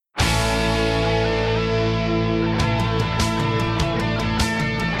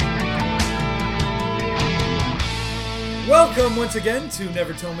Welcome once again to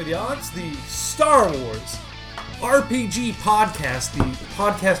Never Tell Me the Odds, the Star Wars RPG podcast, the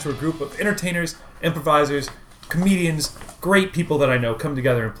podcast where a group of entertainers, improvisers, comedians, great people that I know come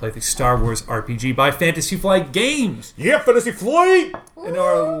together and play the Star Wars RPG by Fantasy Flight Games. Yeah, Fantasy Flight! In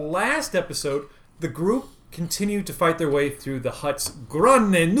our last episode, the group continued to fight their way through the Hutt's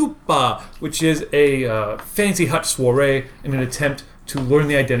Grande Nupa, which is a fancy Hutt soiree in an attempt to learn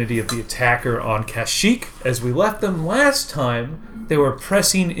the identity of the attacker on Kashyyyk. As we left them last time, they were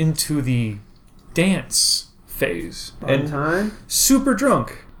pressing into the dance phase. Time? Super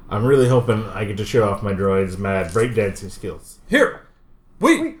drunk. I'm really hoping I get to show off my droid's mad breakdancing skills. Here,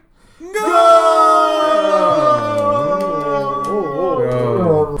 we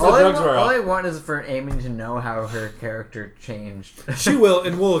All I want is for Amy to know how her character changed. She will,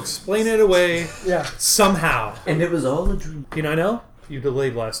 and we'll explain it away somehow. And it was all a dream. You know, I know? You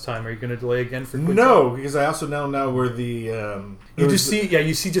delayed last time. Are you going to delay again for quick No, because I also now know where the... You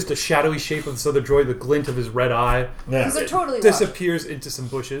see just a shadowy shape of this other droid, the glint of his red eye. Yeah. They're totally Disappears into some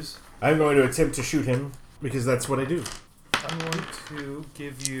bushes. I'm going to attempt to shoot him, because that's what I do. I'm going to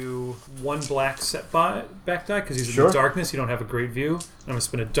give you one black back die, because he's Sure. in the darkness, you don't have a great view. And I'm going to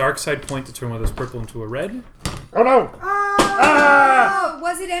spend a dark side point to turn one of those purple into a red. Oh no! Oh,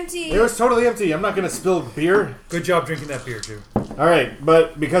 was it empty? It was totally empty. I'm not going to spill beer. Good job drinking that beer, Drew. Alright,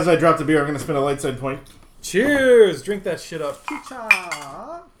 but because I dropped the beer, I'm going to spend a light side point. Cheers! Drink that shit up.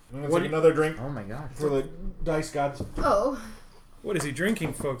 I'm going to take another drink Oh my god. for the dice gods. Oh. What is he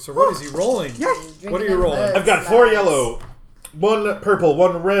drinking, folks? Or what is he rolling? What are you rolling? I've got 4 yellow, 1 purple,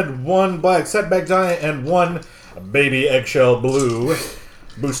 1 red, 1 black setback die, and 1 baby eggshell blue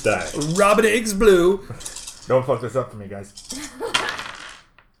boost die. Robin Eggs Blue. Don't fuck this up for me, guys.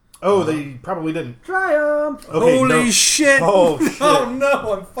 Oh, they probably didn't. Triumph! Okay, Holy no. shit! Oh, shit. Oh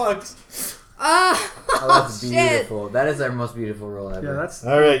no, I'm fucked. Oh, that's shit. beautiful. That is our most beautiful roll ever. Yeah, that's...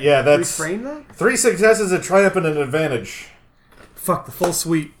 Alright, yeah, that's Reframe that? 3 successes, a triumph, and an advantage. Fuck, the full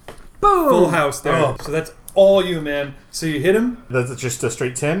suite. Boom! Full house there. Oh. So that's all you, man. So you hit him, That's just a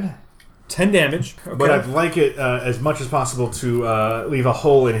straight 10. 10 damage. Okay. But I'd like it as much as possible to leave a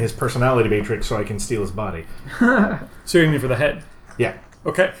hole in his personality matrix so I can steal his body. So you're aiming for the head. Yeah.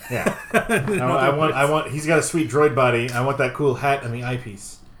 Okay. Yeah. I want. He's got a sweet droid body. I want that cool hat and the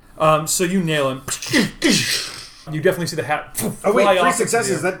eyepiece. So you nail him. You definitely see the hat. Oh wait, fly 3 off into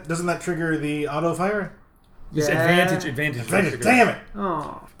successes. the air. Doesn't that trigger the auto fire? It's Yeah. advantage. Damn it!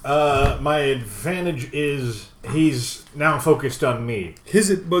 Oh. My advantage is he's now focused on me.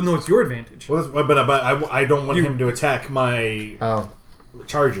 But no, it's your advantage. Well, but I don't want him to attack my Oh.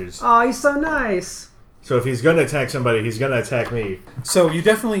 charges. Oh, he's so nice. So if he's going to attack somebody, he's going to attack me. So you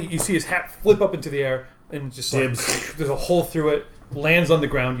see his hat flip up into the air and just like, Dibs. there's a hole through it, lands on the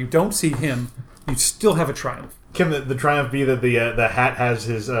ground. You don't see him. You still have a triumph. Can the triumph be that the hat has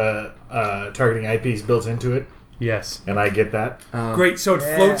his targeting eyepiece built into it, Yes. and I get that? Great. So it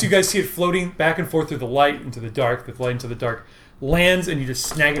floats. You guys see it floating back and forth through the light into the dark, the light into the dark, lands, and you just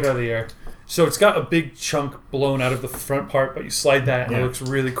snag it out of the air. So it's got a big chunk blown out of the front part, but you slide that, and it looks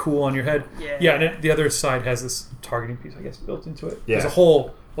really cool on your head. Yeah. And the other side has this targeting piece, I guess, built into it. Yeah. There's a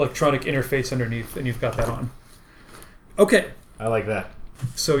whole electronic interface underneath, and you've got that on. Okay. I like that.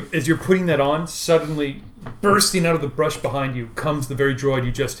 So as you're putting that on, suddenly bursting out of the brush behind you comes the very droid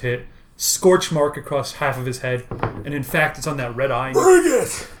you just hit. Scorch mark across half of his head, and in fact, it's on that red eye. Bring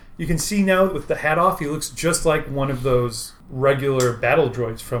it! You can see now with the hat off, he looks just like one of those regular battle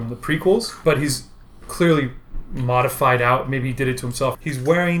droids from the prequels, but he's clearly modified out. Maybe he did it to himself. He's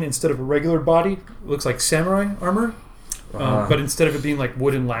wearing, instead of a regular body, it looks like samurai armor, but instead of it being like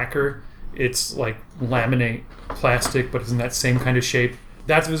wood and lacquer, it's like laminate plastic, but it's in that same kind of shape.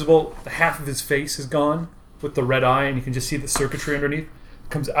 That's visible. Half of his face is gone with the red eye, and you can just see the circuitry underneath.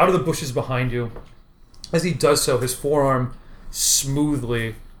 Comes out of the bushes behind you. As he does so, his forearm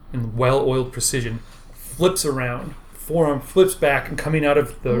smoothly and well-oiled precision flips around. Forearm flips back, and coming out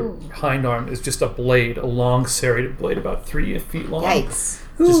of the hind arm is just a blade, a long serrated blade about 3 feet long. Yikes.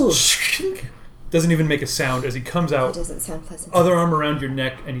 Just doesn't even make a sound as he comes It out. doesn't sound pleasant. Other arm around your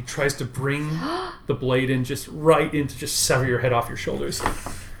neck, and he tries to bring the blade in just right in to just sever your head off your shoulders.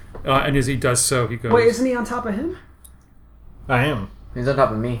 And as he does so, he goes... Wait, isn't he on top of him? I am. He's on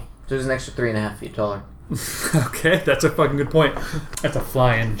top of me. So he's an extra 3.5 feet taller. Okay, that's a fucking good point. That's a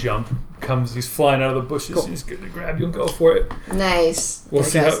flying jump. He's flying out of the bushes. Cool. He's going to grab you and go for it. Nice. We'll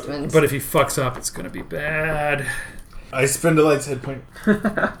see how... Adjustments. But if he fucks up, it's going to be bad. I spend a light hit point.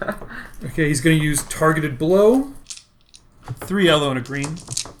 Okay, he's going to use targeted blow. 3 yellow and a green.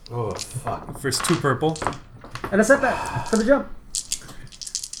 Oh, fuck. For his 2 purple. And a setback for the jump.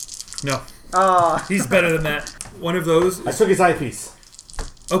 No. Oh. He's better than that. one of those. I took his eyepiece.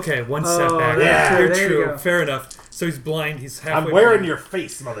 Okay, one step back. yeah. You're There you true. go. Fair enough. So he's blind. He's halfway. I'm wearing blind. your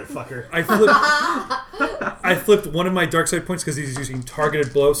face, motherfucker. I flipped one of my dark side points because he's using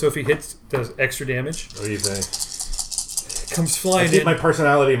targeted blow. So if he hits, does extra damage. What do you think? Comes I flying keep in. my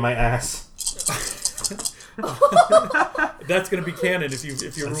personality in my ass. That's gonna be canon if you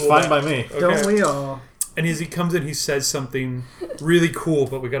It's rule fine that. by me. Okay. Don't we all? And as he comes in, he says something really cool,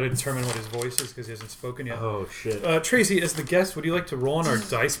 but we got to determine what his voice is because he hasn't spoken yet. Oh shit. Tracy, as the guest, would you like to roll on our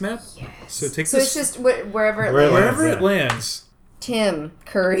dice map? Yes. So take So this it's just wherever it Where- lands. wherever Yeah. it lands. Tim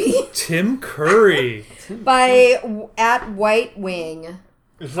Curry Tim Curry. by at White Wing.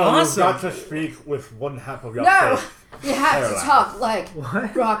 So Awesome. you've got to speak with one half of your No, face. you have to Caroline. talk like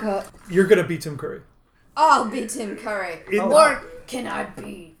What? Rocka. You're gonna be Tim Curry. I'll be Tim Curry. Or can I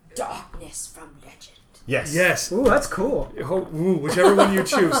be Darkness from Legend? Yes. Yes. Ooh, that's cool. Ooh, whichever one you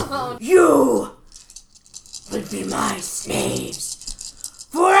choose. You will be my slaves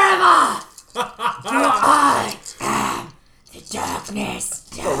forever. For I am the darkness.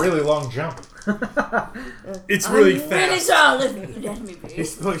 A really long jump. It's really I'm really fast. tall if you let me be.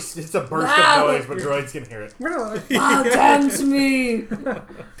 It's a burst Wow. of noise, but droids can hear it. Bow down to me.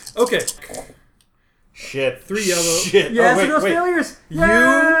 Okay. Shit. 3 yellow. Shit. Yes, oh, wait, and those wait. failures. You-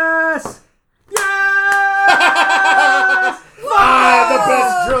 Yes. Yes. Ah, the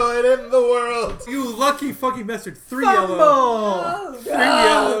best droid in the world. You lucky fucking bastard. 3 yellow. Fumble. 3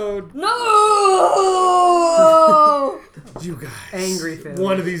 yellow. No. You guys. Angry failure.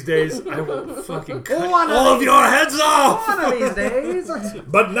 One of these days, I will fucking cut One of all of your heads off. One of these days.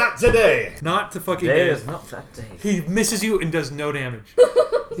 But not today. Not to fucking Today day. is not that day. He misses you and does no damage.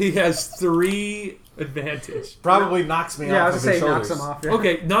 He has 3 advantage. Probably knocks me Yeah, I off was of gonna his say shoulders. knocks him off. Yeah.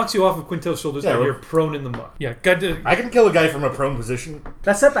 Okay, knocks you off of Quintel's shoulders Yeah, and we're- you're prone in the muck. Yeah, got to. I can kill a guy from a prone position.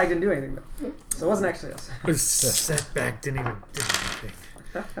 That setback didn't do anything though, so it wasn't actually us. Setback didn't even do anything.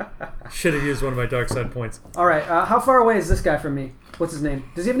 Should have used one of my dark side points. All right, how far away is this guy from me? What's his name?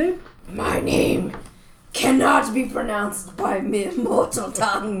 Does he have a name? My name cannot be pronounced by mere mortal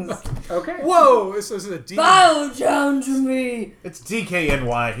tongues. Okay. Whoa! This is a demon. Bow down to me. It's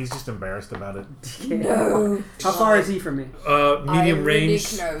DKNY. He's just embarrassed about it. No. How far is he from me? Medium I'm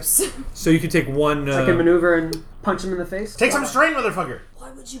range. really close. So you can take one. I can maneuver and punch him in the face. Take some strain, motherfucker.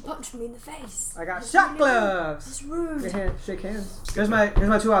 Why would you punch me in the face? I got shot gloves. That's rude. Shake hands. Here's my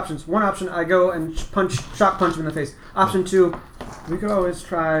 2 options. One option, I go and shock punch him in the face. Option 2, we could always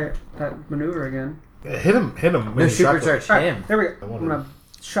try that maneuver again. Hit him. No, with the shotgun. supercharge All right, him. there we go. I I'm wonder. gonna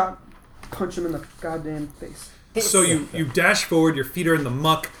shot punch him in the goddamn face. So you dash forward, your feet are in the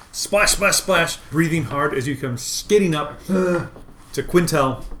muck, splash, splash, splash, breathing hard as you come skidding up to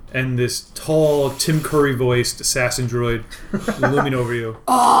Quintel and this tall Tim Curry voiced assassin droid looming over you.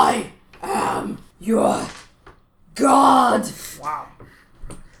 I am your god. Wow.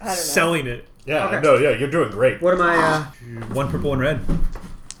 I don't know. Selling it. Yeah, Okay. no, yeah, you're doing great. What am I? 1 purple, 1 red.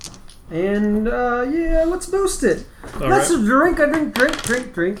 And yeah, let's boost it. All Let's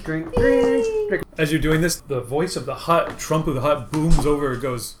right. drink. As you're doing this, the voice of the Hutt, Trump of the Hutt, booms over and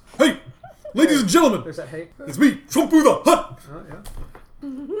goes, "Hey, ladies and gentlemen, There's that hey. it's me, Trump of the Hutt. Oh yeah.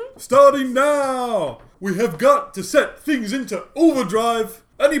 Starting now, we have got to set things into overdrive.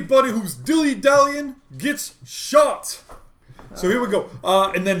 Anybody who's dilly-dallying gets shot." So here we go.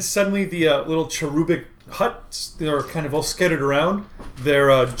 And then suddenly the little cherubic Hutts, they're kind of all scattered around.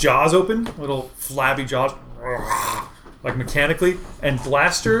 Their jaws open, little flabby jaws, like mechanically, and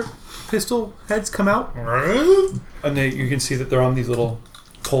blaster pistol heads come out. And you can see that they're on these little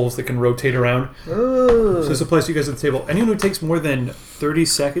poles that can rotate around. So this applies to you guys at the table. Anyone who takes more than 30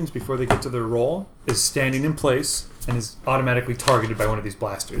 seconds before they get to their roll is standing in place and is automatically targeted by one of these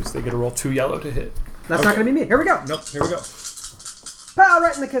blasters. They get a roll 2 yellow to hit. That's not gonna be me. Here we go. Nope, here we go. Pow!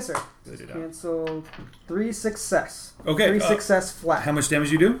 Right in the kisser. They did not. Cancel 3 success. Okay, 3 success flat. How much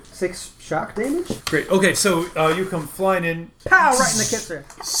damage you do? 6 shock damage. Great. Okay, so you come flying in, Pow! Right in the kisser.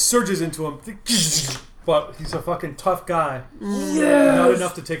 surges into him, but he's a fucking tough guy. Not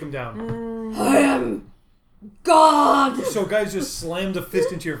enough to take him down. I am god. So guys just slammed a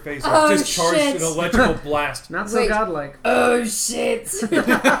fist into your face and Oh, discharged shit. an electrical blast. Not so Wait. godlike. Oh shit.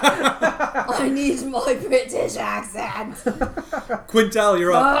 I need my British accent. Quintel,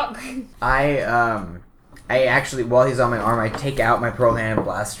 you're up. Fuck. I actually, while he's on my arm, I take out my Pearl Hand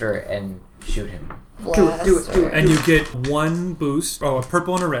blaster and shoot him. Do it. And you get 1 boost. Oh, a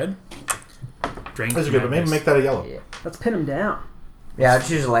purple and a red. Drink. That's good, but maybe make that a yellow. Yeah. Let's pin him down. Yeah, I'll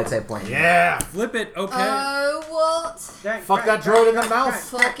choose a light side point. Yeah. Flip it. Okay. Oh, what? Fuck that droid in the mouth.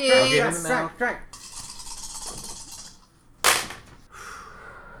 Fuck I'll get it. him in the mouth.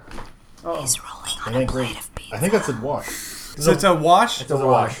 Oh. He's rolling It on a ain't plate great. of pizza. I think that's a wash. So it's a wash? It's a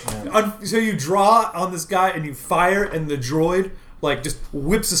wash. Yeah. So you draw on this guy and you fire, and the droid like just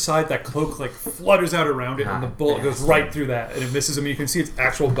whips aside that cloak, like flutters out around it, and the bullet goes right through that, and it misses him. You can see its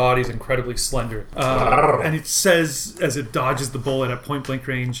actual body is incredibly slender, and it says as it dodges the bullet at point blank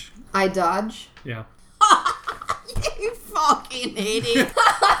range. I dodge. Yeah. You fucking idiot.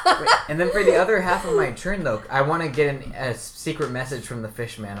 And then for the other half of my turn, though, I want to get a secret message from the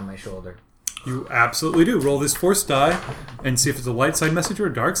fish man on my shoulder. You absolutely do. Roll this force die and see if it's a light side message or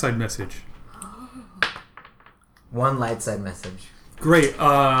a dark side message. One light side message. Great.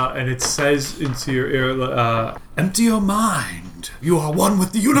 And it says into your ear, empty your mind. You are one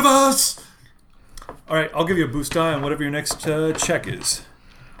with the universe. All right, I'll give you a boost die on whatever your next check is.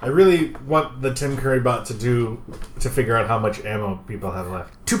 I really want the Tim Curry bot to figure out how much ammo people have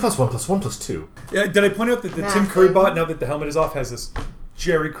left. 2 + 1 + 1 + 2. Yeah, did I point out that the Tim Curry bot, now that the helmet is off, has this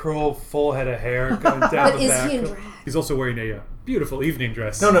Jerry curl, full head of hair going down But the is back? he in drag? He's also wearing a beautiful evening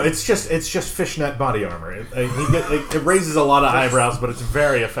dress. No, it's just fishnet body armor. It raises a lot of eyebrows, but it's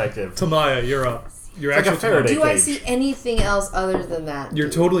very effective. Tamaya, you're up. You're It's like actually a Faraday Do I cage. see anything else other than that? You're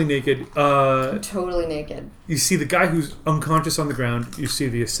totally naked. I'm totally naked. You see the guy who's unconscious on the ground. You see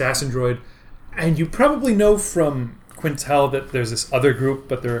the assassin droid. And you probably know from Quintel that there's this other group,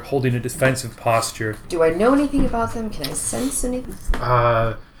 but they're holding a defensive posture. Do I know anything about them? Can I sense anything?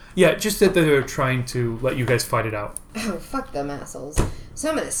 Yeah, just that they're trying to let you guys fight it out. Oh, fuck them assholes. So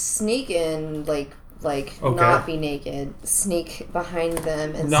I'm gonna sneak in, like Okay. not be naked, sneak behind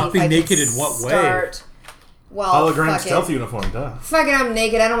them, and Not see be if I naked can in what way? start. Well, Hologram fuck stealth it. uniform, duh. Fuck it, I'm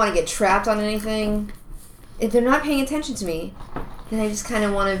naked. I don't want to get trapped on anything. If they're not paying attention to me, then I just kind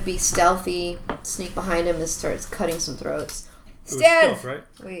of want to be stealthy, sneak behind them, and start cutting some throats. It was Stealth! stealth, right?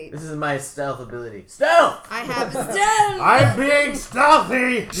 Wait, This is my stealth ability. Stealth! I have stealth! I'm being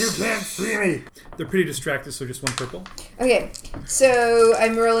stealthy! You can't see me! They're pretty distracted, so just one purple. Okay, so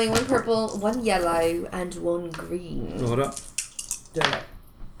I'm rolling 1 purple, 1 yellow, and 1 green. Roll it up.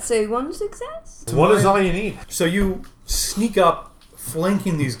 So 1 success? What is all you need? So you sneak up,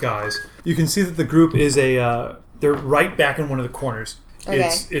 flanking these guys. You can see that the group is they're right back in one of the corners. Okay.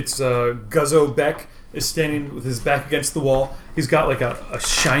 It's Guzzo Beck is standing with his back against the wall. He's got like a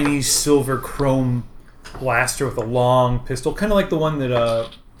shiny silver chrome blaster with a long pistol, kind of like the one that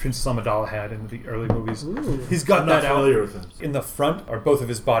Princess Amidala had in the early movies. Ooh. He's got I'm not that out. familiar with it. In the front are both of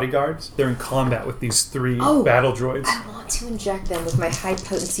his bodyguards. They're in combat with these 3 Oh. battle droids. I want to inject them with my high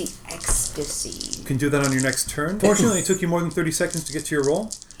potency ecstasy. You can do that on your next turn. Fortunately, it took you more than 30 seconds to get to your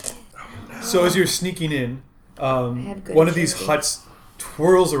roll. So as you're sneaking in, had good one of these agility. huts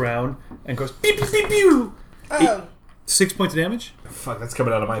twirls around and goes beep beep beep beep. Oh, 6 points of damage. Fuck, that's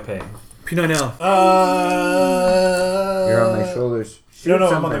coming out of my pay. P9L. You're on my shoulders. No, I'm on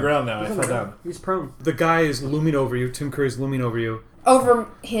something. the ground now. I fell down. He's prone. The guy is looming over you. Tim Curry's looming over you. over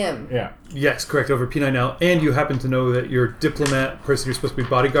him. Yeah. Yes, correct, over P9L. And you happen to know that your diplomat person you're supposed to be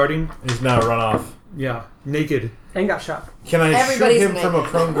bodyguarding, He's now run off. yeah, naked, And got shot. Can I Everybody's shoot him from a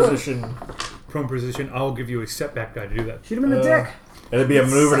naked. prone position? prone position. I'll give you a setback die to do that. Shoot him in the dick. It'd be a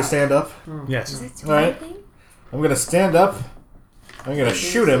maneuver to stand up. Yes. That's All right. I'm gonna stand up. I'm gonna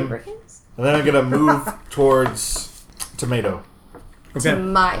shoot him, and then I'm gonna move towards Tomato. Okay.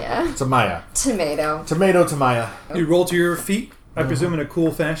 Maya. To Maya. Tomato. Tomato to Maya. You roll to your feet, I presume, in a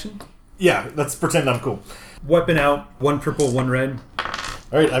cool fashion. Yeah, let's pretend I'm cool. Weapon out, 1 purple, 1 red.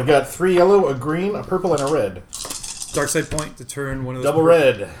 Alright, I've got 3 yellow, a green, a purple, and a red. Dark side point to turn one of those. Double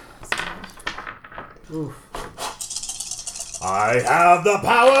red. Oof. I have the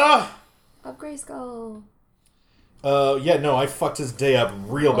power! Of Grayskull. Yeah, no, I fucked his day up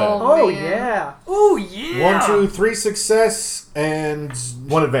real bad. Oh, man. yeah. Oh, yeah. 1, 2, 3 success, and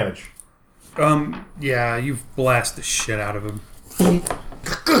 1 advantage. Yeah, you've blasted the shit out of him.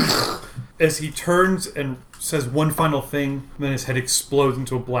 As he turns and says one final thing, then his head explodes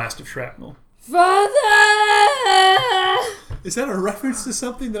into a blast of shrapnel. Father! Is that a reference to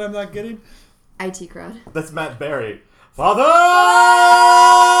something that I'm not getting? IT crowd. That's Matt Berry. Father!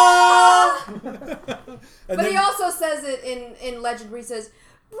 And But then, he also says it in Legend where he says,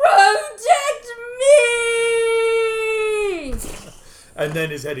 "Protect me!" and then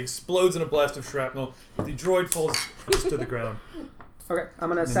his head explodes in a blast of shrapnel. The droid falls to the ground. Okay, I'm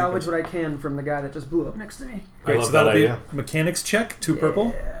going to salvage what I can from the guy that just blew up next to me. I Great, love so that'll that be idea. a mechanics check, 2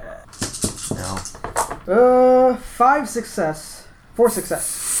 purple. No. 5 success. 4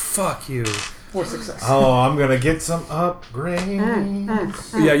 success. Fuck you. 4 success. Oh, I'm gonna get some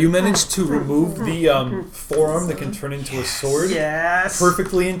upgrades. Yeah, you managed to remove the forearm that can turn into a sword. Yes.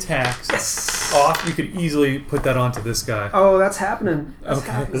 Perfectly intact. Yes. off, you could easily put that onto this guy. Oh, that's happening. That's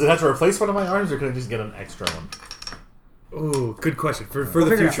Okay. happening. Does it have to replace one of my arms, or can I just get an extra one? Ooh, good question. For the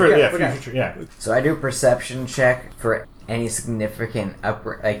figure it out. future. Yeah. Future, yeah. So I do perception check for any significant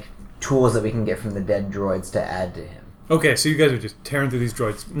tools that we can get from the dead droids to add to him. Okay, so you guys are just tearing through these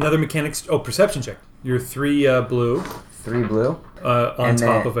droids. Another mechanics. Oh, perception check. You're 3 blue 3 blue. on And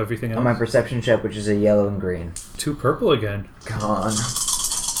top then of everything On my else. perception check, which is a yellow and green. 2 purple again. Come on.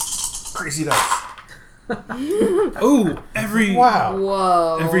 Crazy dice. Ooh, every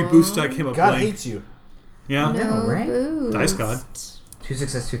Whoa. every boost die came up God blank. hates you. Yeah, No right? boost. Dice God. 2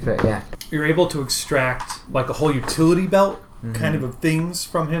 success, 2 threat. Yeah. You're able to extract like a whole utility belt kind of things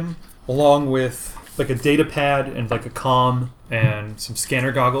from him, along with like a data pad and like a comm and some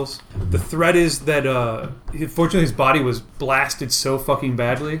scanner goggles. The threat is that fortunately his body was blasted so fucking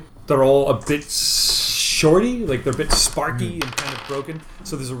badly. They're all a bit shorty, like they're a bit sparky and kind of broken.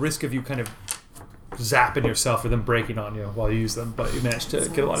 So there's a risk of you kind of zapping yourself or them breaking on you while you use them, but you managed to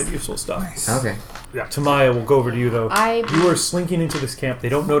get a lot of useful stuff. Okay. Yeah, Tamaya, we'll go over to you though. You are slinking into this camp. They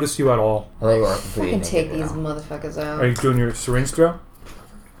don't notice you at all. Well, there you are. Completely Fucking take naked these now. motherfuckers out. Are you doing your syringe throw?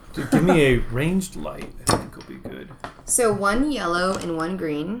 Dude, give me a ranged light. I think it'll be good. So 1 yellow and 1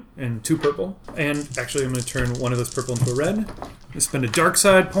 green. And 2 purple. And actually, I'm going to turn one of those purple into a red. I'm going to spend a dark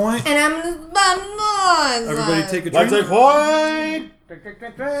side point. And I'm gonna spend mine. Everybody take a Let's drink. take point!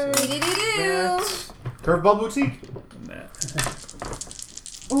 Do-do-do-do. Curveball Boutique? And that.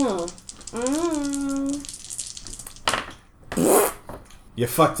 You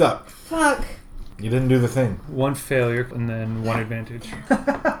fucked up. Fuck. You didn't do the thing. 1 failure and then 1 advantage.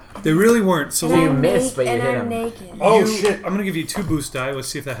 They really weren't. So So you I'm missed, but you and hit I'm him. naked. Oh, you- shit. I'm going to give you 2 boost die. Let's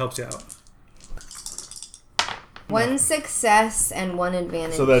see if that helps you out. 1 success and 1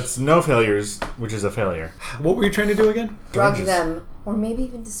 advantage. So that's no failures, which is a failure. What were you trying to do again? drug Syringes. them, or maybe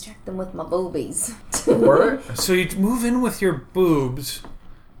even distract them with my boobies. Word? So you move in with your boobs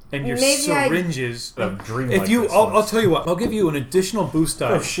and your Maybe I- syringes. A dream If like you, this I'll once. tell you what. I'll give you an additional boost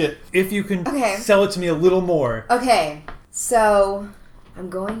die. Oh, shit. If you can Okay. sell it to me a little more. Okay, so I'm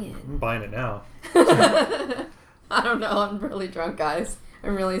going in. I'm buying it now. I don't know. I'm really drunk, guys.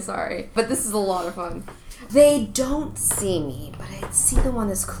 I'm really sorry, but this is a lot of fun. They don't see me, but I see the one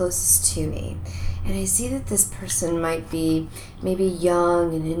that's closest to me. And I see that this person might be maybe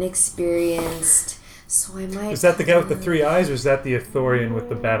young and inexperienced. So I might... Is that the guy with the 3 eyes, or is that the Ithorian with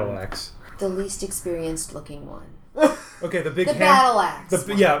the battle axe? The least experienced looking one. Okay, the big The hand. battle axe.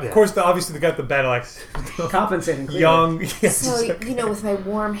 Yeah, of course. Obviously, the guy with the battle axe. Compensating. Clearly. Young. Yes, So, okay. you know, with my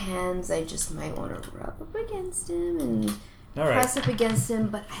warm hands, I just might want to rub up against him and All right. press up against him,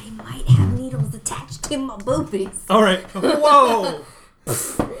 but I might have needles attached to my boobies. All right. Whoa.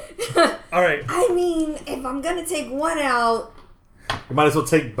 All right. I mean, if I'm gonna take one out, You might as well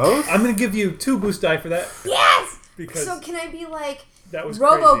take both? I'm gonna give you 2 boost die for that yes! because So can I be like that was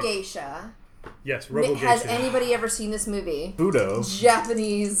Robo crazy. Geisha? Yes, Robo Has Geisha. anybody ever seen this movie? Budo.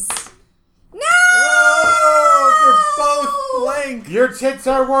 Japanese. No! Oh, they're both blank. Your tits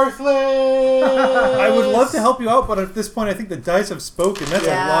are worthless! I would love to help you out, but at this point, I think the dice have spoken. That's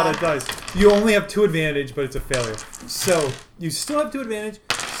Yeah. a lot of dice. You only have 2 advantage, but it's a failure. So you still have 2 advantage.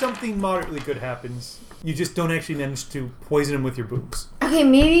 Something moderately good happens. You just don't actually manage to poison him with your boobs. Okay,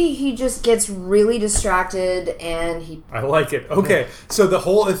 maybe he just gets really distracted and he. I like it. Okay, so the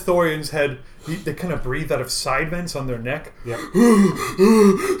whole Ithorians had they kind of breathe out of side vents on their neck. Yep.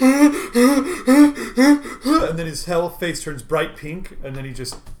 And then his hell face turns bright pink, and then he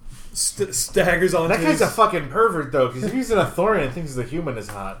just staggers onto That guy's his... a fucking pervert, though, because if he's an Authorian and thinks the human is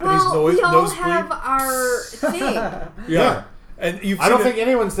hot. Well, nose- we all nosebleed? have our thing. Yeah. And you've I don't seen think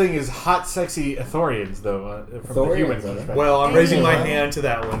anyone's thing is hot, sexy Authorians, though, from the Authorians, human okay. perspective. Well, I'm raising my Hey. hand to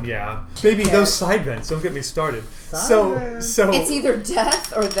that one, yeah. Baby, those side vents, don't get me started. So It's either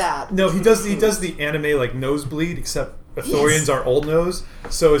death or that. no, he does the anime like nosebleed, except Ithorians are old nose,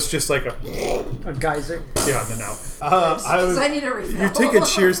 so it's just like a A geyser. yeah, and then out. I need a refill. You take a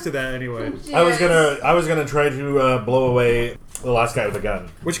cheers to that anyway. I was gonna try to blow away the last guy with a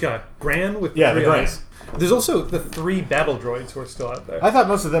gun. Which guy? Gran with Yeah, the 3 Gran. eyes. There's also the 3 battle droids who are still out there. I thought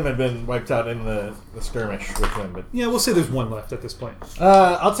most of them had been wiped out in the skirmish with them, but Yeah, we'll say there's 1 left at this point.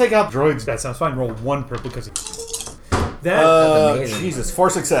 I'll take out droids. That sounds fine. Roll 1 purple because that. That's amazing. Jesus, 4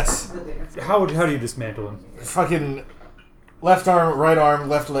 success. How do you dismantle him? Fucking left arm,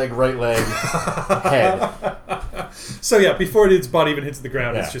 left leg, right leg, head. So yeah, before its body even hits the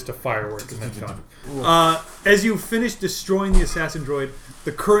ground, it's Yeah. just a firework and that's gone. As you finish destroying the assassin droid,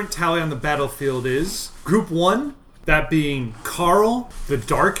 the current tally on the battlefield is Group 1, that being Carl, the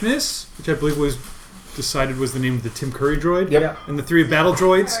Darkness, which I believe was decided was the name of the Tim Curry droid. Yep. And the 3 battle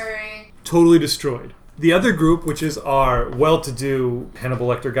droids. Sorry. totally destroyed. The other group, which is our well-to-do Hannibal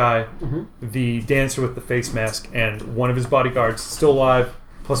Lecter guy, the dancer with the face mask, and one of his bodyguards still alive,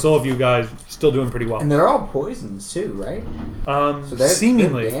 plus all of you guys still doing pretty well. And they're all poisons too, right? they're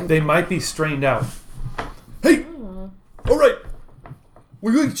Seemingly, damn- they might be strained out. Hey! Alright!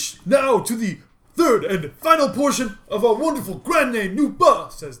 We reach now to the third and final portion of our wonderful Grand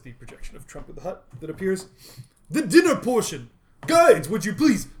Nuba, says the projection of Trump with the Hut that appears. The dinner portion! Guides, would you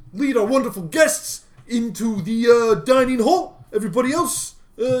please lead our wonderful guests into the dining hall? Everybody else,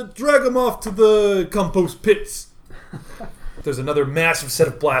 drag them off to the compost pits. There's another massive set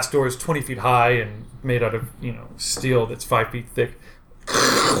of blast doors, 20 feet high and made out of, steel that's 5 feet thick.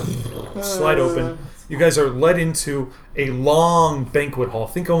 Slide open. You guys are led into a long banquet hall.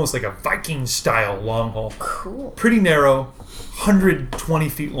 Think almost like a Viking-style long hall. Cool. Pretty narrow, 120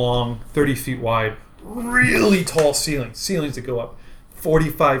 feet long, 30 feet wide. Really tall ceilings. Ceilings that go up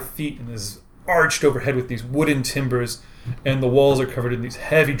 45 feet and is arched overhead with these wooden timbers. And the walls are covered in these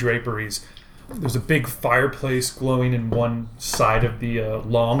heavy draperies. There's a big fireplace glowing in one side of the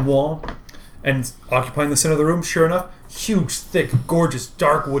long wall. And occupying the center of the room, sure enough, huge, thick, gorgeous,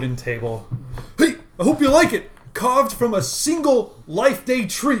 dark wooden table. Hey, I hope you like it. Carved from a single Life Day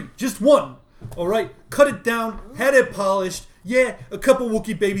tree. Just one. Alright, cut it down, had it polished. Yeah, a couple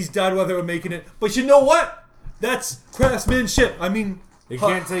Wookiee babies died while they were making it. But you know what? That's craftsmanship. I mean, You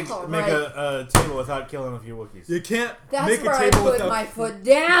can't make right. a table without killing a few Wookiees. you can't That's make where a I table put without... my foot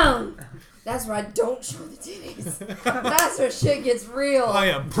down. That's where I don't show the titties. That's where shit gets real. I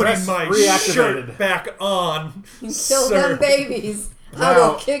am putting Dress my reactivated. shirt back on, You kill sir. them babies. I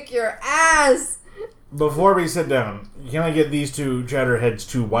Now- will kick your ass. Before we sit down, can I get these two chatterheads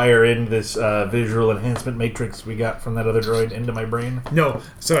to wire in this visual enhancement matrix we got from that other droid into my brain? No,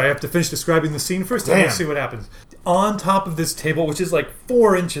 so I have to finish describing the scene first, and we'll Damn. see what happens. On top of this table, which is like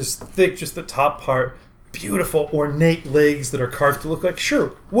 4 inches thick, just the top part, beautiful ornate legs that are carved to look like,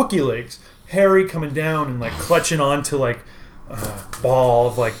 sure, Wookiee legs. Hairy coming down and like clutching onto like a ball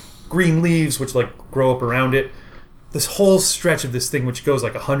of like green leaves, which like grow up around it. This whole stretch of this thing, which goes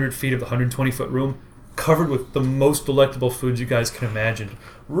like 100 feet of the 120-foot room, covered with the most delectable foods you guys can imagine.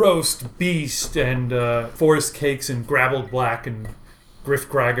 Roast beast and forest cakes and grabbled black and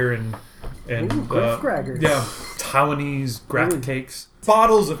griffgragger and Ooh, griffgragger. yeah, Taiwanese grack cakes.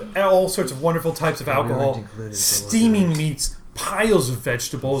 Bottles of all sorts of wonderful types of alcohol, steaming meats, piles of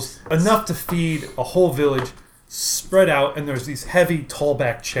vegetables, enough to feed a whole village, spread out, and there's these heavy,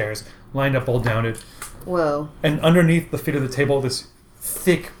 tall-back chairs lined up all down it. Whoa. And underneath the feet of the table, this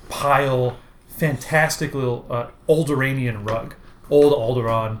thick pile, fantastic little Alderanian rug. Old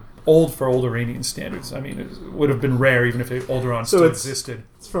Alderaan. Old for Alderanian standards. I mean, it would have been rare even if Alderaan still it's- existed.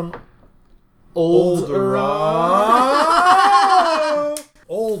 It's from Alderaan!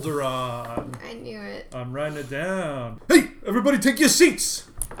 Alderaan. I knew it. I'm writing it down. Hey, everybody take your seats.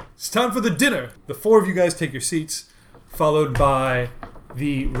 It's time for the dinner. The 4 of you guys take your seats, followed by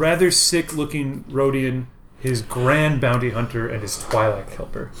the rather sick-looking Rhodian, his grand bounty hunter, and his Twi'lek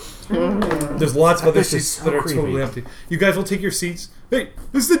helper. There's lots of other This is seats so that are creepy. totally empty. You guys will take your seats. Hey,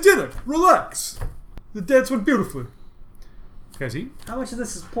 this is the dinner. Relax. The dance went beautifully. You guys eat? How much of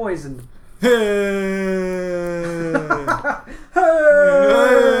this is poisoned? Hey.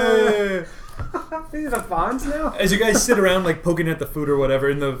 Hey! These are fawns now? As you guys sit around, like poking at the food or whatever,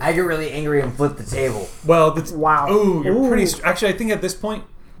 in the I get really angry and flip the table. well, the Wow. Oh, you're Ooh. pretty. Actually, I think at this point,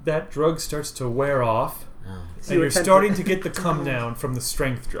 that drug starts to wear off, So and you're attempt starting it. to get the come down from the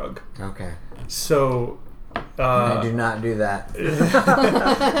strength drug. Okay. So, I do not do that.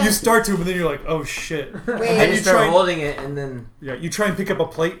 you start to, but then you're like, oh shit. I Wait. you just start try- holding it and then. Yeah, you try and pick up a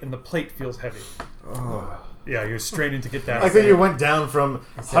plate, and the plate feels heavy. Yeah, you're straining to get that. I think you went down from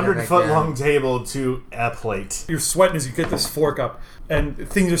Set it back 100-foot down. long table to a plate. You're sweating as you get this fork up, and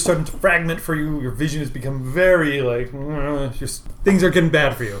things are starting to fragment for you. Your vision has become very like, just things are getting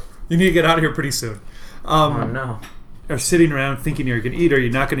bad for you. You need to get out of here pretty soon. Oh no. Are sitting around thinking you're going to eat or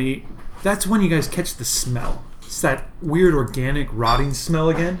you're not going to eat. That's when you guys catch the smell. It's that weird organic rotting smell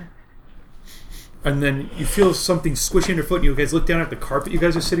again. And then you feel something squishing your foot, and you guys look down at the carpet you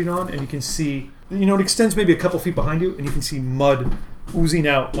guys are sitting on, and you can see, it extends maybe a couple feet behind you, and you can see mud oozing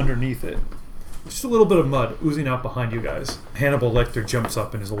out underneath it. Just a little bit of mud oozing out behind you guys. Hannibal Lecter jumps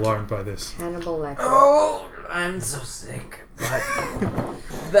up and is alarmed by this. Hannibal Lecter. Oh, I'm so sick. But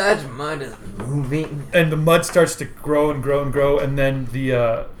that mud is moving. And the mud starts to grow and grow and grow, and then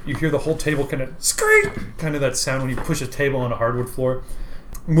the you hear the whole table kind of scream, kind of that sound when you push a table on a hardwood floor.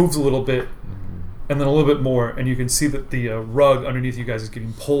 Moves a little bit, and then a little bit more, and you can see that the rug underneath you guys is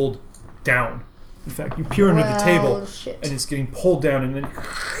getting pulled down In fact, you peer under the table, shit. and it's getting pulled down, and then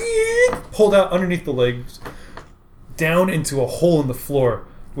pulled out underneath the legs, down into a hole in the floor,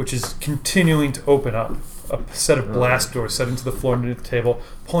 which is continuing to open up. A set of blast doors set into the floor underneath the table,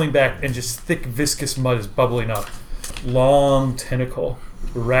 pulling back, and just thick, viscous mud is bubbling up. Long tentacle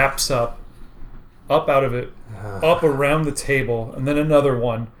wraps up out of it, up around the table, and then another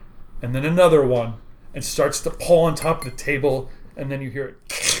one, and then another one, and starts to pull on top of the table, and then you hear it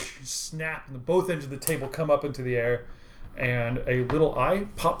snap, and both ends of the table come up into the air, and a little eye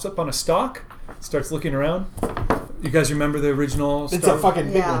pops up on a stalk, starts looking around. You guys remember the original It's Star- a fucking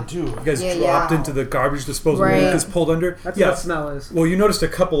big Yeah. one, too. You guys Yeah, dropped yeah. into the garbage disposal Right. and gets pulled under. That's yeah. what that smell is. Well, you noticed a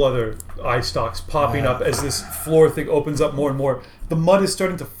couple other eye stalks popping up as this floor thing opens up more and more. The mud is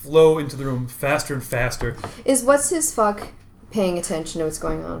starting to flow into the room faster and faster. Is what's his fuck paying attention to what's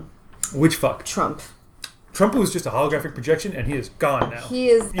going on? Which fuck? Trump. Trump was just a holographic projection, and he is gone now. He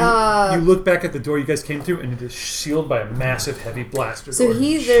is. You look back at the door you guys came through, and it is sealed by a massive, heavy blaster So door.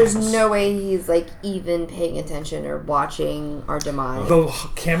 there's no way he's like even paying attention or watching our demise. The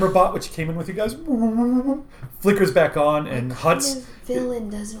camera bot, which came in with you guys, flickers back on, and What Huts. kind of villain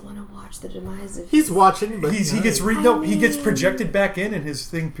doesn't want to watch the demise of? He's watching, but He gets projected back in, and his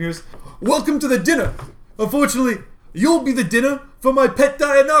thing appears. Welcome to the dinner. Unfortunately, you'll be the dinner for my pet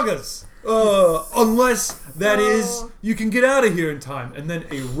Dianagas. Unless that is, you can get out of here in time. And then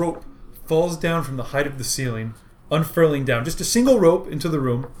a rope falls down from the height of the ceiling, unfurling down. Just a single rope into the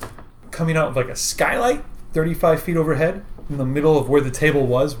room, coming out of like a skylight, 35 feet overhead, in the middle of where the table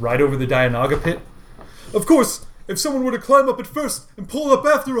was, right over the Dianaga pit. Of course, if someone were to climb up at first and pull up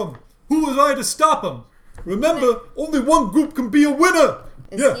after him, who was I to stop him? Remember, only one group can be a winner.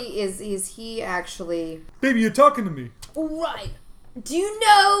 Is he actually Baby, you're talking to me. right? Do you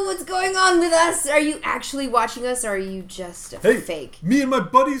know what's going on with us? Are you actually watching us, or are you just a Hey, fake? me and my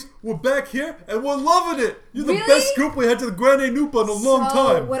buddies were back here, and we're loving it. You're the Really? best group we had to the Grande Nupa in a long So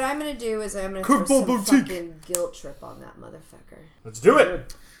time. what I'm gonna do is I'm gonna Curveball throw some boutique. fucking guilt trip on that motherfucker. let's do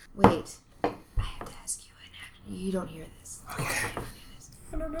it. Wait, I have to ask you an act. You don't hear this. Okay.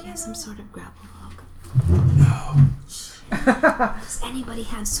 Do you have some sort of grapple hook? No. Does anybody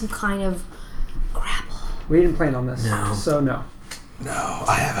have some kind of grapple? We didn't plan on this. No. So no. No,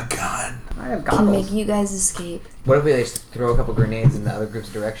 I have a gun. I have Can goggles. make you guys escape. What if we like, just throw a couple grenades in the other group's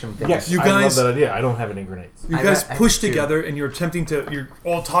direction? Yes, You I guys- love that idea. I don't have any grenades. You I guys got- I push got two. together, and you're attempting to. You're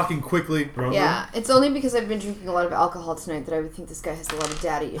all talking quickly. Yeah, it's only because I've been drinking a lot of alcohol tonight that I would think this guy has a lot of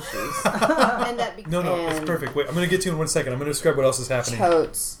daddy issues. And that No, it's perfect. Wait, I'm going to get to you in 1 second. I'm going to describe what else is happening.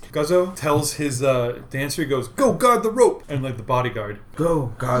 Totes. Guzzo tells his dancer, he goes, "Go guard the rope," and like the bodyguard,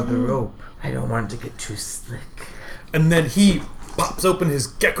 Go guard the rope. I don't want it to get too slick. and then he pops open his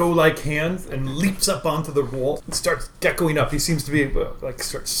gecko-like hands and leaps up onto the wall and starts geckoing up. He seems to be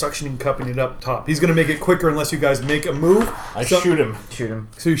starts suctioning, cupping it up top. He's gonna make it quicker unless you guys make a move. I So- shoot him. Shoot him.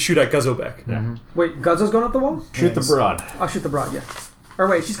 So you shoot at Guzzo back. Yeah. Wait, Guzzo's going up the wall? Shoot the broad. I'll shoot the broad, yeah. Or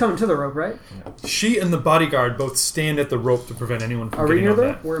wait, she's coming to the rope, right? She and the bodyguard both stand at the rope to prevent anyone from Are we getting near on the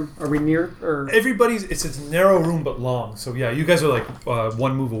that. rope? Are we near? Or It's a narrow room but long. So yeah, you guys are like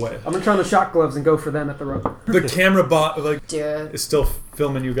one move away. I'm gonna try on the shot gloves and go for them at the rope. The camera bot Do it. is still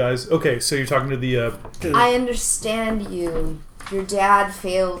filming you guys. Okay, so you're talking to the. I understand you. Your dad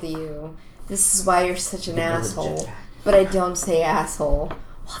failed you. This is why you're such an asshole. But I don't say asshole.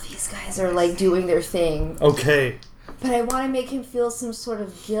 While these guys are like doing their thing. Okay. But I want to make him feel some sort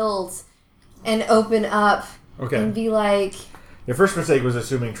of guilt and open up Okay. and be like, Your first mistake was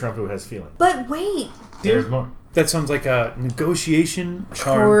assuming Trump who has feelings. but wait, There's more. That sounds like a negotiation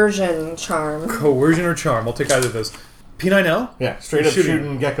charm. coercion charm. Coercion or charm. I'll take either of those. P9L? Yeah, straight up Shooting.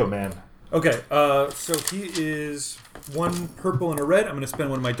 shooting Gecko Man. Okay, so he is 1 purple and a red. I'm going to spend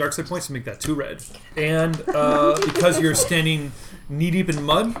one of my dark side points to make that 2 red. And because you're standing knee deep in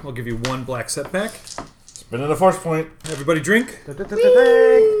mud, I'll give you 1 black setback. Spinning a force point. Everybody drink.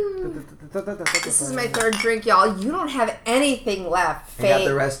 This is my 3rd drink, y'all. You don't have anything left. I got Fake.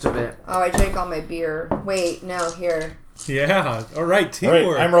 the rest of it. Oh, I drank all my beer. Wait, no, here. Yeah. All right, All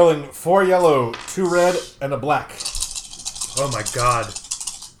teamwork. right, I'm rolling 4 yellow, 2 red, and a black. Oh my god.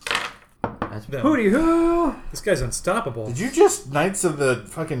 That's No. Hootie hoo! This guy's unstoppable. Did you just Knights of the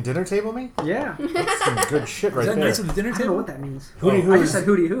fucking dinner table me? Yeah. That's some good shit right Is that there. Knights of the Dinner I don't know Table? what that means. Hootie hoo I is just said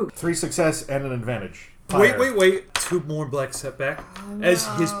hootie hoo. 3 success and an advantage. Wait, Fire. wait. 2 more black setback. As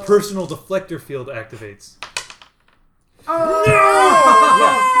his personal deflector field activates.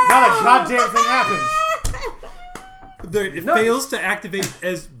 Yeah, not a goddamn thing happens. It fails to activate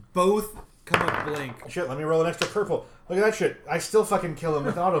as both come up blank. Shit, let me roll an extra purple. Look at that shit. I still fucking kill him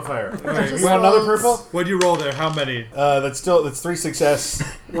with auto fire. right, You want another rolls. purple? What'd you roll there? How many? That's 3 success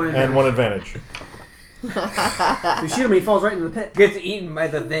One and 1 advantage. You shoot him and he falls right into the pit. Gets eaten by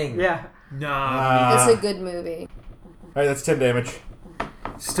the thing. Yeah. Nah. It's a good movie. Alright, that's 10 damage.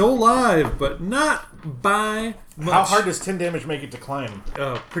 Still alive, but not by much. How hard does 10 damage make it to climb?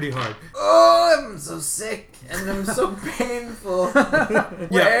 Pretty hard. Oh, I'm so sick and I'm so painful.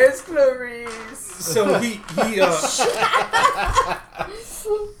 Where's Clarice? So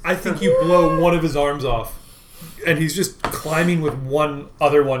I think you blow one of his arms off, and he's just climbing with one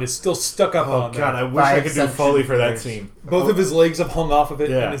other one. Is still stuck up Oh on god, there. I wish I Five could do Foley for that centimeters. scene. Both of his legs have hung off of it,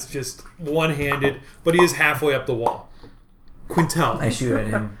 Yeah. and it's just one-handed, but he is halfway up the wall. Quintel, I shoot at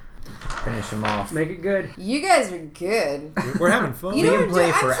him. Finish him off. Make it good. You guys are good. we're having fun. You know can what play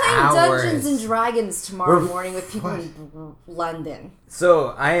I'm for playing hours. Dungeons and Dragons tomorrow We're- morning with people in London. So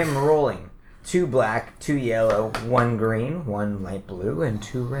I am rolling 2 black, 2 yellow, 1 green, 1 light blue, and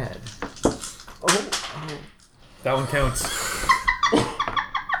 2 red. That one counts.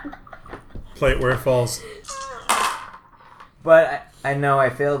 Play it where it falls. But I know I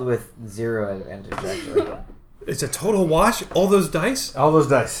failed with 0 advantage actually. It's a total wash. All those dice. All those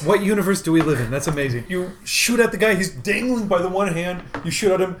dice. What universe do we live in? That's amazing. You shoot at the guy, he's dangling by the one hand. You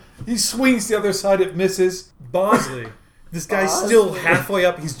shoot at him, he swings the other side, it misses. Bosley. This guy's still halfway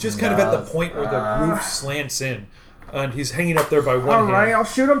up. He's just kind of at the point where the roof slants in. And he's hanging up there by one All right, hand. I'll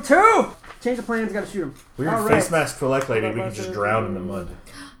shoot him too. Change the plans. Gotta shoot him. Weird All face right. mask Twi'lek lady, we can just drown in the mud.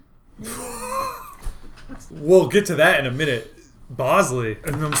 We'll get to that in a minute. Bosley.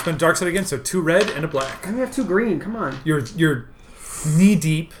 And I'm going to spend dark side again, so 2 red and a black. I only have 2 green. Come on. You're knee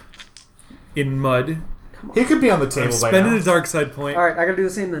deep in mud. He could be on the I'm table by spending now. a dark side point. All right, I gotta do the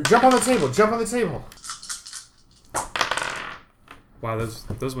same then. Jump on the table, jump on the table. Wow,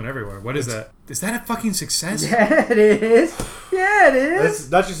 those went everywhere. What is that? Is that a fucking success? Yeah, it is. Yeah, it is.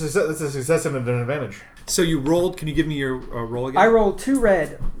 That's not just a success, that's a success and an advantage. So you rolled. Can you give me your roll again? I rolled 2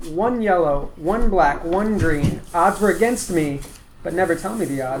 red, 1 yellow, 1 black, 1 green. Odds were against me, but never tell me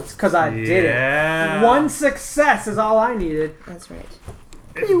the odds because I did Yeah. it. 1 success is all I needed. That's right.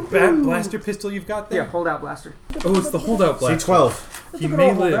 That blaster pistol you've got Yeah, there? hold out blaster. Oh, it's the holdout blaster. C12. He Look at may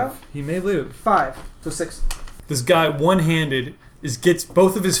all live. holdout. He may live. 5, so 6. This guy, one-handed, gets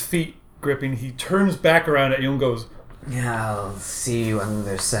both of his feet gripping. He turns back around at you and goes, I'll see you on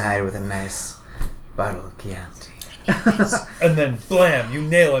the other side with a nice bottle of Chianti. and then blam, you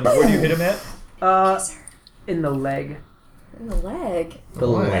nail him. Where do you hit him at? In the leg. In the leg. The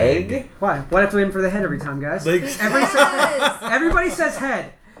leg? Why? Why have to aim for the head every time, guys? Legs. Everybody says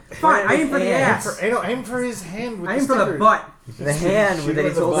head. Fine, I aim for the ass. Aim for his hand with I aim for the butt. The hand Shoot that him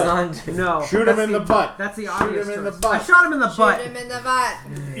he's in the holding butt. on to. No. Shoot him that's in the butt. That's the Shoot obvious him in the choice. butt. I shot him in the butt. Shoot him in the butt.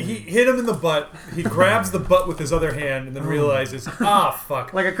 He hit him in the butt. He grabs the butt with his other hand and then realizes,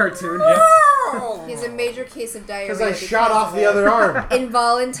 fuck. Like a cartoon. He has a major case of diarrhea. Because I shot off of the it. other arm.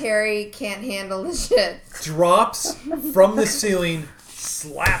 Involuntary, can't handle the shit. Drops from the ceiling,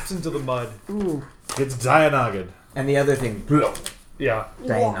 slaps into the mud. Ooh. It's Dianagad. And the other thing, Yeah.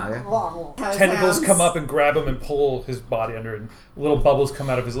 Dianaga. How it Tentacles sounds. come up and grab him and pull his body under, and little bubbles come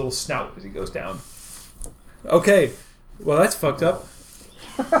out of his little snout as he goes down. Okay. Well, that's fucked up.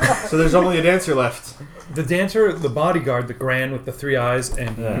 So there's only a dancer left. The dancer, the bodyguard, the Gran with the 3 eyes,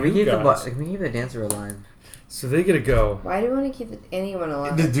 and Yeah. Can we you keep guys. can we keep the dancer alive? So they get to go. Why do you want to keep anyone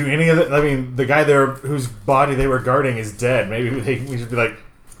alive? To do any of it? I mean, the guy there whose body they were guarding is dead. Maybe we should be like,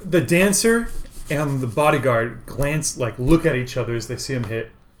 The dancer and the bodyguard look at each other as they see him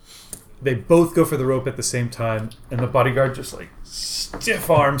hit. They both go for the rope at the same time, and the bodyguard just stiff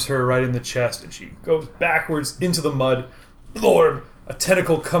arms her right in the chest, and she goes backwards into the mud. Lord, a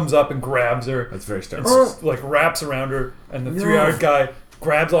tentacle comes up and grabs her. that's very And stark. wraps around her, and the 3-eyed guy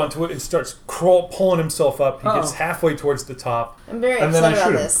grabs onto it and starts pulling himself up. He gets halfway towards the top, I'm very And then upset I about shoot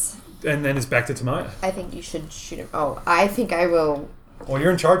him. this. and then it's back to Tamaya. I think you should shoot him. Oh, I think I will. Well,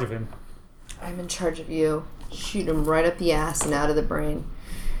 you're in charge of him. I'm in charge of you. Shoot him right up the ass and out of the brain.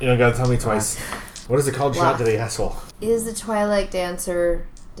 You don't gotta tell me twice. What is it called? Shot to the asshole. Is the Twilight Dancer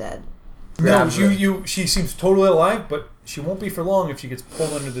dead? No, Grab her. she seems totally alive, but she won't be for long if she gets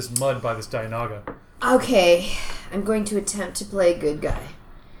pulled under this mud by this Dianaga. Okay, I'm going to attempt to play a good guy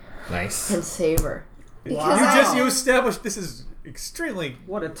Nice. and save her. Because You established this is extremely.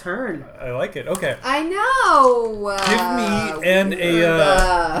 What a turn. I like it. Okay, I know.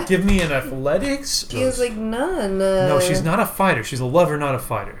 give me an athletics. Feels like none. No, she's not a fighter. She's a lover, not a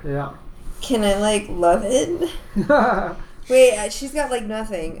fighter. Yeah. Can I love it? Wait, she's got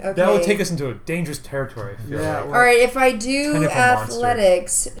nothing. Okay. That would take us into a dangerous territory. I feel Yeah. like. All right, if I do Tentacle monster.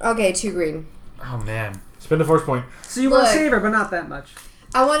 athletics, okay, 2 green. Oh man, Spend a force point. So you want Look. to save her, but not that much.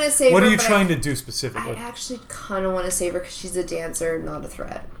 I want to save What her. are you but trying to do I specifically? actually kind of want to save her because she's a dancer, not a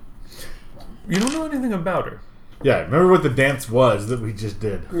threat. You don't know anything about her. Yeah, remember what the dance was that we just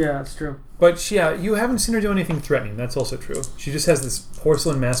did. Yeah, that's true. But yeah, you haven't seen her do anything threatening. That's also true. She just has this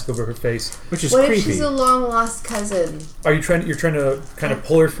porcelain mask over her face. Which is What creepy. if she's a long lost cousin? Are you trying? You're trying to kind of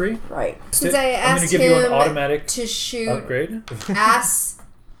pull her free? Right. Since I'm I gonna asked give you an him automatic to shoot Upgrade. ass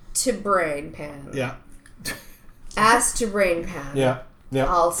to brain pan. Yeah. Ass to brain pan. Yeah. Yeah.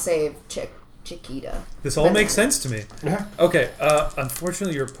 I'll save Chiquita. This all makes sense to me. Yeah. Okay.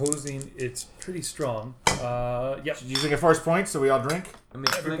 Unfortunately, your opposing it's pretty strong. Yep. Using a force point, so we all drink. I mean,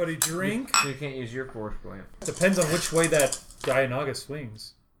 Everybody drink. You can't use your force point. Depends on which way that Dianaga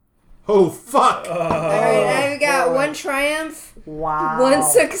swings. Oh, fuck! Alright, I've got one triumph, Wow. one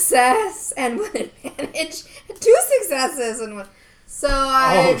success, and one advantage. 2 successes and one. So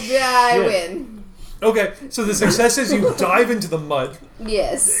I shit. win. Okay, so the success is you dive into the mud.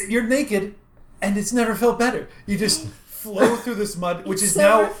 Yes. You're naked, and it's never felt better. You just flow through this mud, which It's is so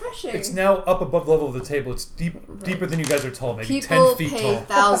now refreshing. it's now up above the level of the table. It's deeper than you guys are tall, maybe People 10 feet pay tall.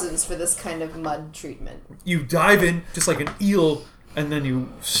 thousands for this kind of mud treatment. You dive in just like an eel, and then you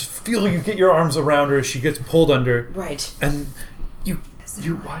feel you get your arms around her as she gets pulled under, Right. and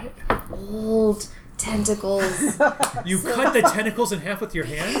you what? Old tentacles. You cut the tentacles in half with your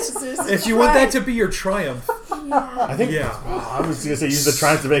hands. There's a If you want that tri- to be your triumph, I think. yeah. Oh, I was gonna say use the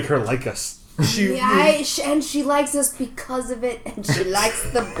triumph to make her like us. And she likes us because of it, and she likes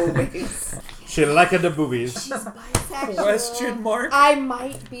the boobies. She liked the boobies. She's bisexual. Question mark? I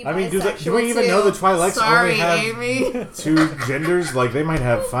might be I mean, bisexual do we even too. know the Twi'leks Sorry, only have Amy. 2 genders? Like they might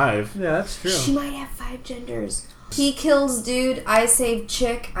have 5. Yeah, that's true. She might have 5 genders. He kills dude, I save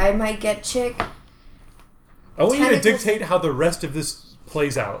chick, I might get chick. I want you to Tentacles. dictate how the rest of this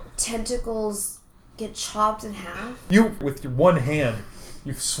plays out. Tentacles get chopped in half. You, with your one hand,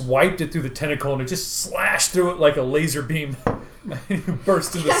 you've swiped it through the tentacle and it just slashed through it like a laser beam. And you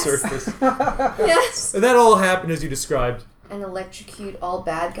burst to the Yes. surface. Yes. And that all happened as you described. And electrocute all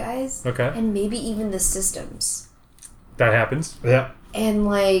bad guys. Okay. And maybe even the systems. That happens. Yeah. And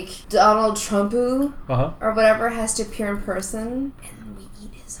like Donald Trumpu Uh-huh. or whatever has to appear in person. And then we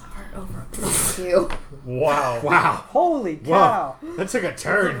eat his heart over a barbecue. Wow. Wow. Holy cow. Wow. That took a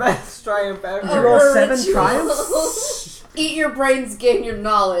turn. Best triumph ever. A You roll 7 ritual. triumphs? Eat your brains, gain your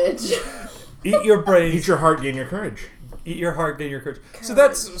knowledge. Eat your brains. Eat your heart, gain your courage. Eat your heart, gain your courage.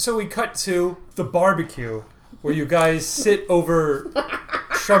 So we cut to the barbecue where you guys sit over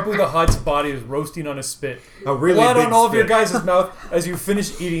Sharpu the Hutt's body is roasting on a spit. A really Blood big on all of your spit. guys' mouth as you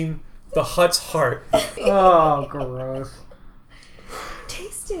finish eating the Hutt's heart. Oh, gross.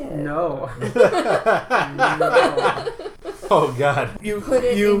 Taste it. No. Oh god. You Put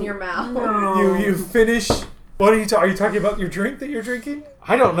it you, in your mouth. You finish. What are you? Are you talking about your drink that you're drinking?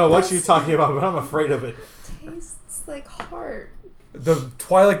 I don't know what you're talking about, but I'm afraid of it. Tastes like heart. The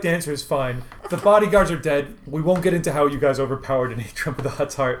Twilight Dancer is fine. The bodyguards are dead. We won't get into how you guys overpowered and ate Trump of the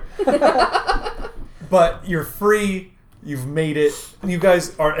Hutt's heart. But you're free. You've made it. You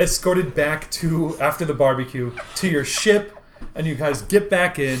guys are escorted back to, after the barbecue, to your ship. And you guys get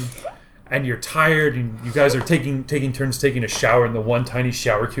back in. And you're tired. And you guys are taking turns taking a shower in the one tiny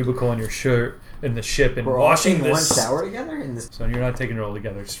shower cubicle on your shirt in the ship. And We're all washing taking one this. shower together in this. So you're not taking it all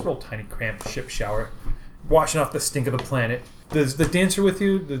together. Just a real tiny cramped ship shower. Washing off the stink of the planet. Does the dancer with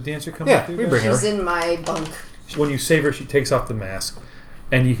you? The dancer come Yeah, with you? we guys? bring her. She's in my bunk. When you save her, she takes off the mask.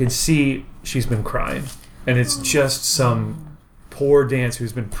 And you can see she's been crying. And it's just some poor dancer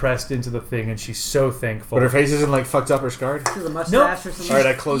who's been pressed into the thing. And she's so thankful. But her face isn't like fucked up or scarred? Is it a mustache or something? Alright,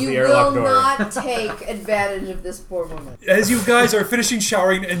 I closed You the airlock will door. not take advantage of this poor woman. As you guys are finishing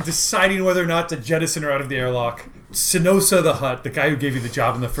showering and deciding whether or not to jettison her out of the airlock, Sinosa the Hutt, the guy who gave you the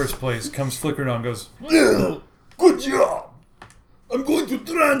job in the first place, comes flickering on and goes, Well, good job. I'm going to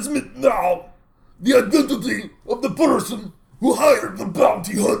transmit now the identity of the person who hired the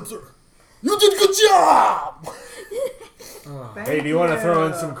bounty hunter. You did good job! Hey, do you want to throw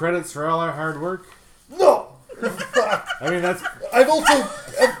in some credits for all our hard work? No! I mean, that's I've also...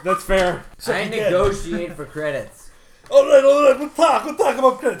 that's fair. I negotiate for credits. Alright, we'll talk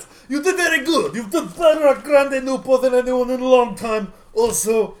about credits. You did very good. You've done better at Grande Nupo than anyone in a long time.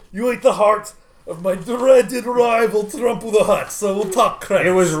 Also, you ate the heart of my dreaded rival, Trumpu the Hutt, so we'll talk credits.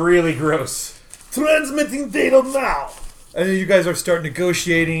 It was really gross. Transmitting data now. and then you guys are start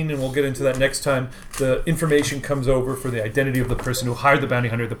negotiating, and we'll get into that next time. The information comes over for the identity of the person who hired the bounty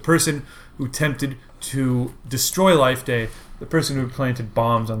hunter, the person who attempted to destroy Life Day, the person who planted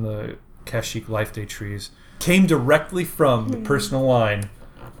bombs on the Kashyyyk Life Day trees, came directly from the personal line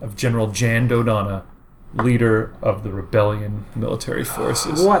of General Jan Dodonna, leader of the rebellion military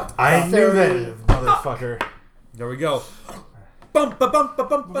forces. What? I knew that, motherfucker. There we go. Bump, ba, bump, ba,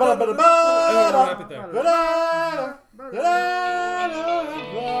 bump, ba, da, ba, da, ba. Wrap it there.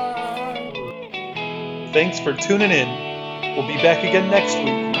 Thanks for tuning in. We'll be back again next week.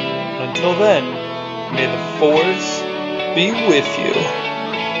 Until then, may the Force be with you.